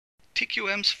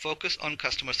TQM's focus on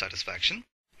customer satisfaction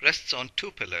rests on two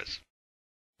pillars: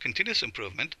 continuous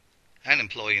improvement and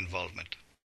employee involvement.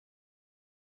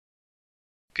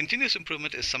 Continuous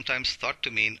improvement is sometimes thought to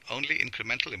mean only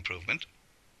incremental improvement,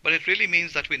 but it really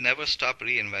means that we never stop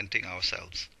reinventing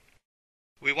ourselves.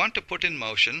 We want to put in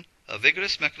motion a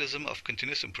vigorous mechanism of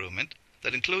continuous improvement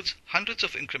that includes hundreds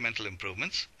of incremental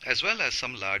improvements as well as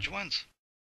some large ones.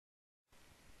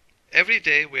 Every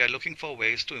day we are looking for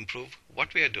ways to improve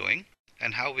what we are doing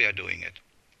and how we are doing it.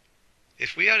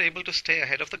 If we are able to stay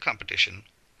ahead of the competition,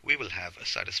 we will have a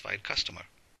satisfied customer.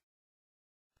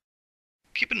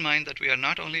 Keep in mind that we are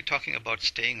not only talking about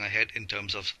staying ahead in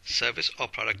terms of service or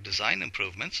product design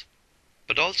improvements,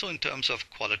 but also in terms of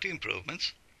quality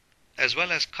improvements, as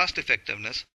well as cost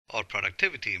effectiveness or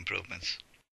productivity improvements.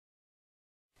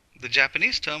 The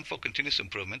Japanese term for continuous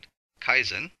improvement,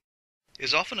 Kaizen,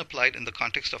 is often applied in the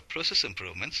context of process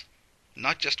improvements,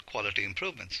 not just quality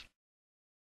improvements.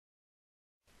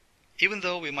 Even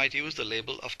though we might use the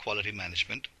label of quality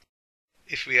management,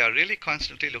 if we are really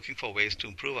constantly looking for ways to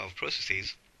improve our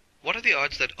processes, what are the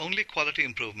odds that only quality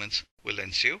improvements will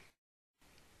ensue?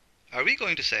 Are we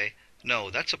going to say,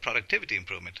 no, that's a productivity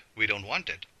improvement, we don't want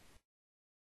it?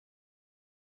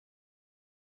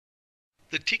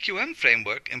 The TQM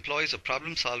framework employs a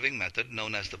problem-solving method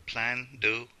known as the Plan,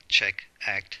 Do, Check,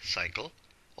 Act cycle,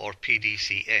 or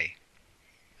PDCA.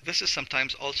 This is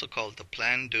sometimes also called the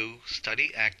Plan, Do,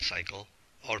 Study, Act cycle,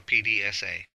 or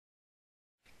PDSA.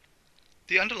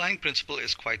 The underlying principle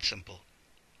is quite simple.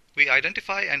 We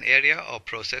identify an area or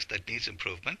process that needs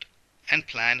improvement and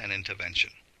plan an intervention.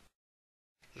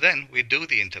 Then we do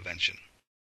the intervention.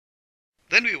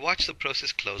 Then we watch the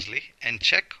process closely and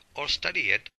check or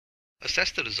study it,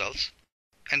 assess the results,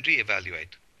 and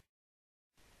re-evaluate.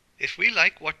 If we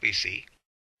like what we see,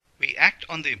 we act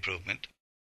on the improvement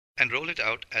and roll it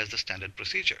out as the standard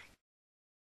procedure.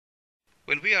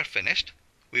 When we are finished,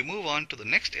 we move on to the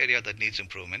next area that needs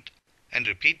improvement and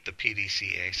repeat the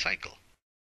PDCA cycle.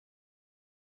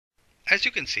 As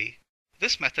you can see,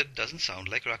 this method doesn't sound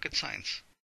like rocket science.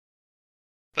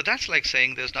 But that's like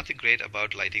saying there's nothing great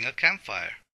about lighting a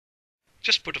campfire.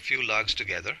 Just put a few logs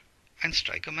together and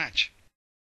strike a match.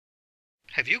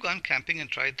 Have you gone camping and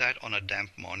tried that on a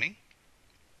damp morning?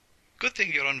 Good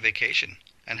thing you're on vacation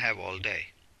and have all day.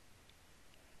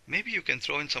 Maybe you can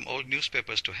throw in some old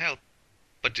newspapers to help,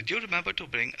 but did you remember to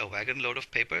bring a wagon load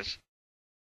of papers?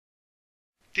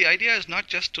 The idea is not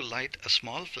just to light a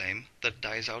small flame that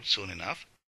dies out soon enough.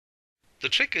 The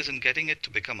trick is in getting it to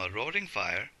become a roaring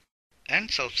fire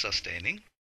and self-sustaining,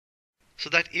 so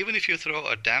that even if you throw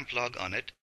a damp log on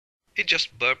it, it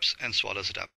just burps and swallows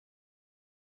it up.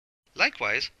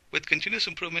 Likewise, with continuous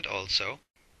improvement also,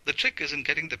 the trick is in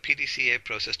getting the PDCA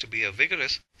process to be a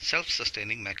vigorous,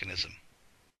 self-sustaining mechanism.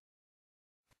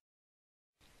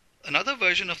 Another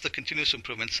version of the continuous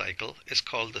improvement cycle is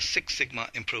called the Six Sigma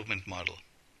improvement model.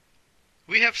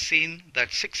 We have seen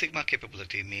that Six Sigma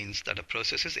capability means that a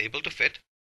process is able to fit,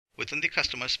 within the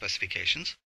customer's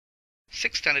specifications,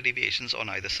 6 standard deviations on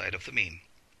either side of the mean.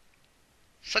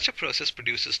 Such a process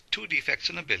produces 2 defects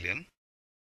in a billion.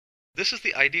 This is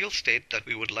the ideal state that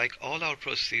we would like all our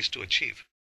processes to achieve.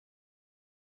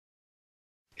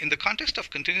 In the context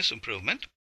of continuous improvement,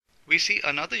 we see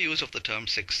another use of the term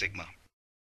Six Sigma.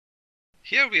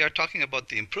 Here we are talking about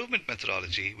the improvement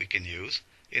methodology we can use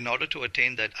in order to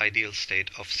attain that ideal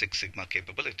state of Six Sigma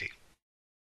capability.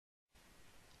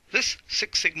 This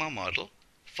Six Sigma model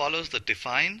follows the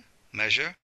define,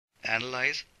 measure,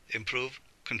 analyze, improve,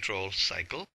 control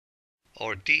cycle,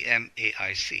 or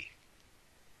DMAIC.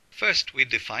 First, we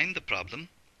define the problem,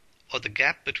 or the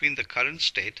gap between the current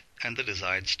state and the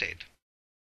desired state.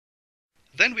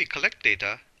 Then we collect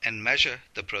data and measure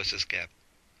the process gap.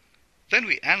 Then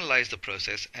we analyze the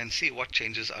process and see what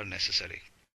changes are necessary.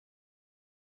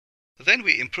 Then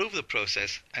we improve the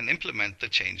process and implement the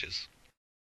changes.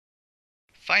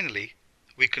 Finally,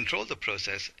 we control the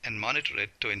process and monitor it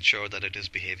to ensure that it is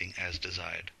behaving as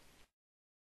desired.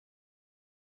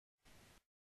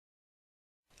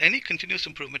 Any continuous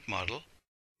improvement model,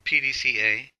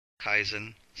 PDCA,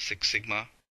 Kaizen, Six Sigma,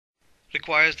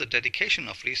 requires the dedication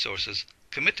of resources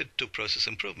committed to process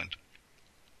improvement.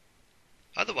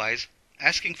 Otherwise,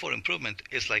 asking for improvement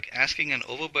is like asking an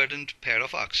overburdened pair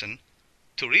of oxen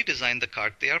to redesign the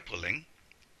cart they are pulling,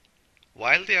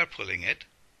 while they are pulling it,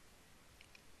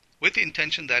 with the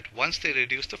intention that once they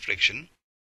reduce the friction,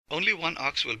 only one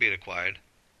ox will be required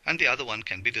and the other one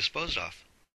can be disposed of.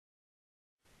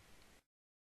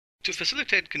 To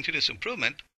facilitate continuous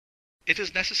improvement, it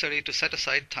is necessary to set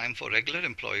aside time for regular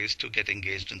employees to get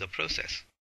engaged in the process.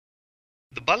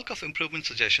 The bulk of improvement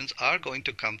suggestions are going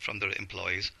to come from the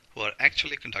employees who are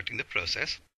actually conducting the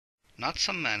process, not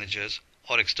some managers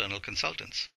or external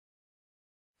consultants.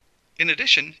 In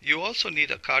addition, you also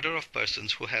need a cadre of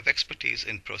persons who have expertise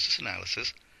in process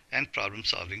analysis and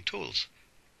problem-solving tools.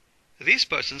 These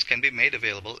persons can be made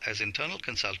available as internal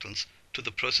consultants to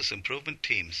the process improvement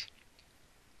teams.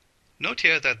 Note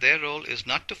here that their role is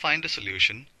not to find a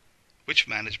solution, which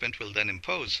management will then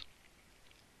impose.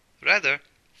 Rather,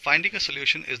 finding a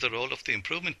solution is the role of the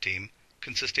improvement team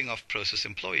consisting of process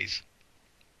employees.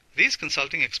 These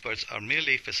consulting experts are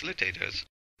merely facilitators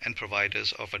and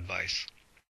providers of advice.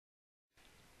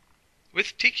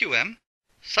 With TQM,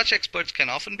 such experts can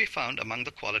often be found among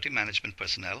the quality management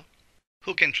personnel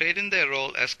who can trade in their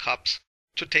role as cops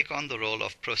to take on the role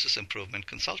of process improvement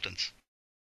consultants.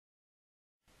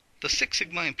 The Six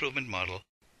Sigma improvement model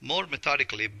more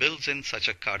methodically builds in such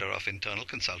a cadre of internal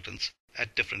consultants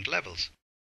at different levels,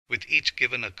 with each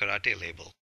given a karate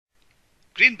label.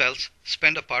 Green belts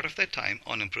spend a part of their time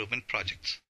on improvement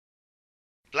projects.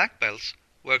 Black belts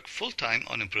work full-time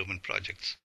on improvement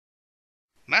projects.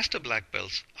 Master black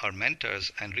belts are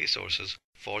mentors and resources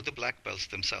for the black belts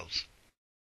themselves.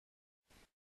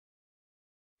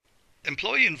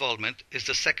 Employee involvement is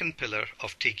the second pillar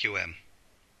of TQM.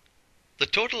 The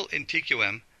total in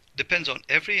TQM depends on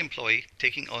every employee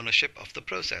taking ownership of the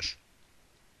process.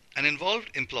 An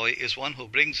involved employee is one who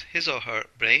brings his or her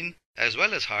brain as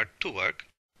well as heart to work,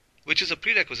 which is a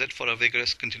prerequisite for a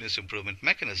vigorous continuous improvement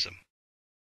mechanism.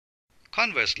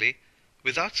 Conversely,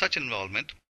 without such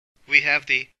involvement, we have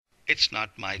the "it's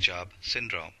not my job"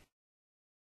 syndrome.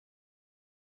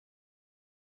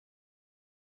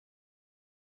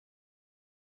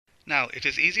 Now, it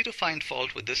is easy to find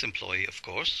fault with this employee, of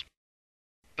course,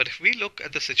 but if we look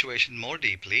at the situation more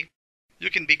deeply, you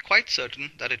can be quite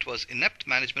certain that it was inept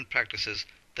management practices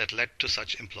that led to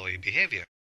such employee behavior.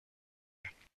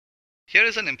 Here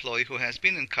is an employee who has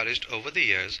been encouraged over the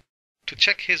years to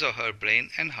check his or her brain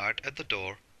and heart at the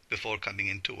door before coming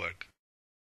into work.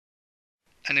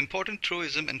 An important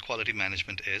truism in quality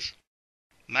management is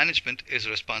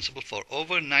responsible for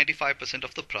over 95%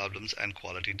 of the problems and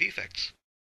quality defects.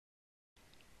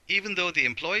 Even though the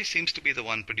employee seems to be the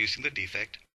one producing the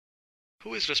defect,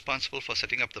 who is responsible for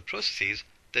setting up the processes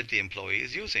that the employee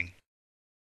is using?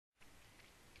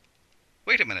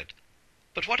 Wait a minute,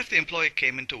 but what if the employee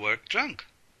came into work drunk?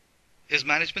 Is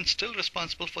management still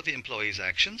responsible for the employee's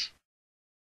actions?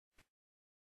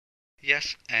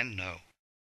 Yes and no.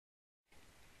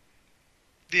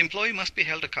 The employee must be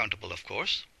held accountable, of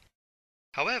course.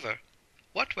 However,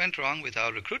 what went wrong with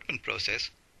our recruitment process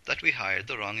that we hired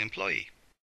the wrong employee?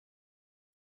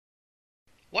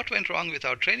 What went wrong with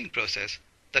our training process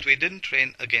that we didn't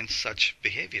train against such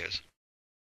behaviors?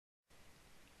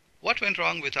 What went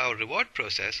wrong with our reward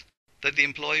process that the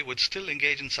employee would still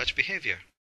engage in such behavior?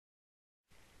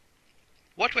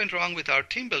 What went wrong with our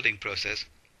team building process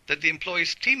that the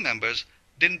employee's team members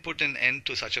didn't put an end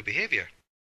to such a behavior?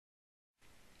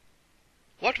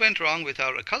 What went wrong with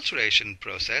our acculturation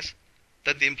process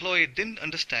that the employee didn't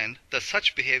understand that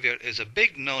such behavior is a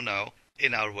big no-no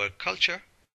in our work culture?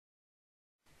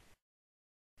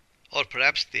 Or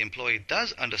perhaps the employee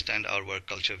does understand our work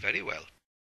culture very well,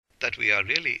 that we are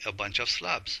really a bunch of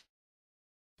slobs.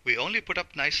 We only put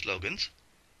up nice slogans,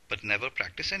 but never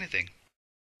practice anything.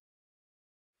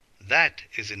 That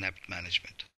is inept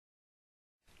management.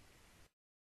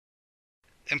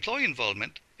 Employee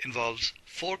involvement involves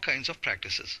 4 kinds of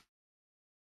practices.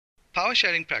 Power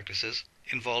sharing practices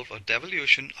involve a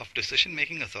devolution of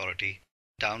decision-making authority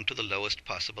down to the lowest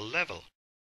possible level.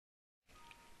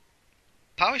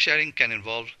 Power sharing can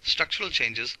involve structural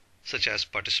changes such as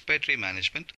participatory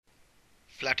management,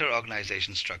 flatter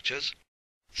organization structures,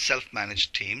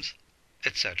 self-managed teams,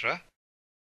 etc.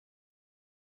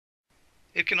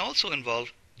 It can also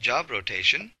involve job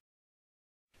rotation,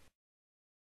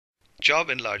 job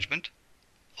enlargement,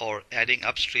 or adding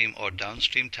upstream or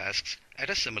downstream tasks at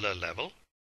a similar level,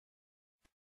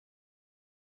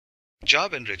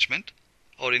 job enrichment,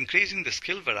 or increasing the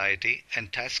skill variety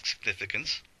and task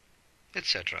significance,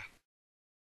 etc.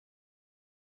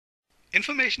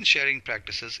 Information sharing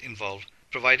practices involve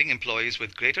providing employees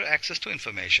with greater access to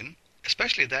information,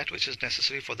 especially that which is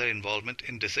necessary for their involvement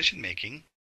in decision-making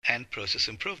and process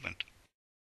improvement.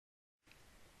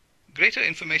 Greater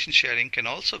information sharing can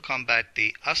also combat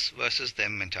the us versus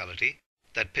them mentality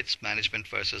that pits management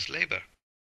versus labor.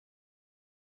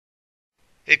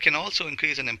 It can also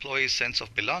increase an employee's sense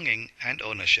of belonging and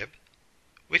ownership,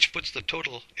 which puts the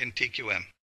total in TQM.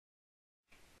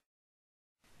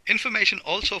 Information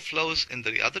also flows in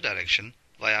the other direction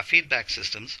via feedback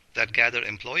systems that gather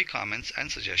employee comments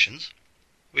and suggestions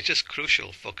which is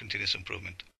crucial for continuous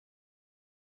improvement.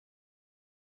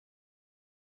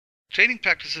 Training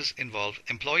practices involve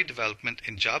employee development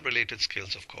in job-related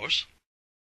skills, of course.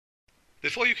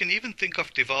 Before you can even think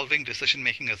of devolving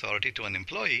decision-making authority to an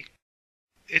employee,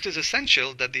 it is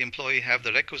essential that the employee have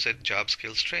the requisite job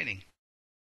skills training.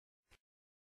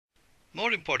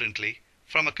 More importantly,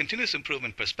 from a continuous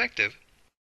improvement perspective,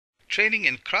 training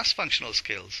in cross-functional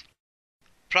skills,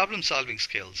 problem-solving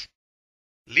skills,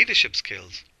 leadership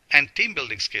skills, and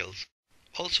team-building skills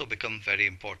also become very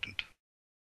important.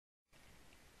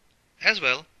 As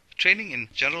well, training in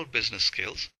general business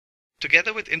skills,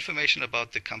 together with information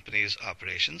about the company's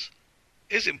operations,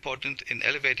 is important in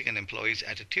elevating an employee's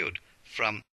attitude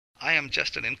from "I am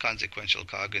just an inconsequential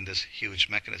cog in this huge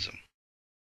mechanism."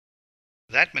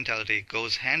 That mentality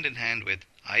goes hand in hand with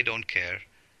 "I don't care"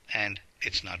 and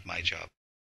 "it's not my job."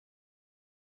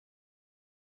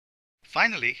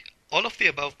 Finally, all of the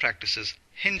above practices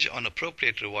hinge on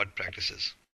appropriate reward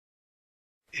practices.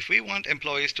 If we want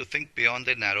employees to think beyond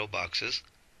their narrow boxes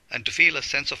and to feel a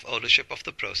sense of ownership of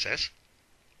the process,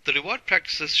 the reward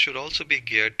practices should also be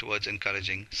geared towards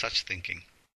encouraging such thinking.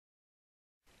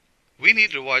 We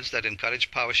need rewards that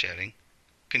encourage power sharing,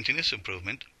 continuous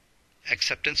improvement,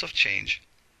 acceptance of change,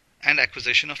 and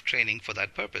acquisition of training for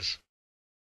that purpose.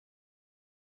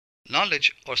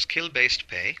 Knowledge or skill-based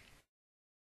pay,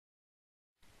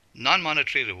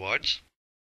 non-monetary rewards,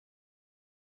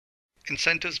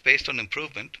 incentives based on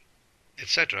improvement,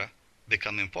 etc.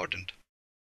 become important.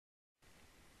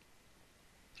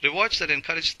 Rewards that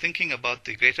encourage thinking about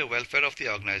the greater welfare of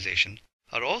the organization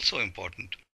are also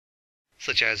important,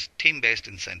 such as team-based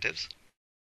incentives,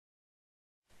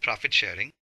 profit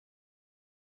sharing,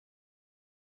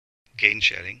 gain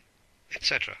sharing,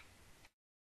 etc.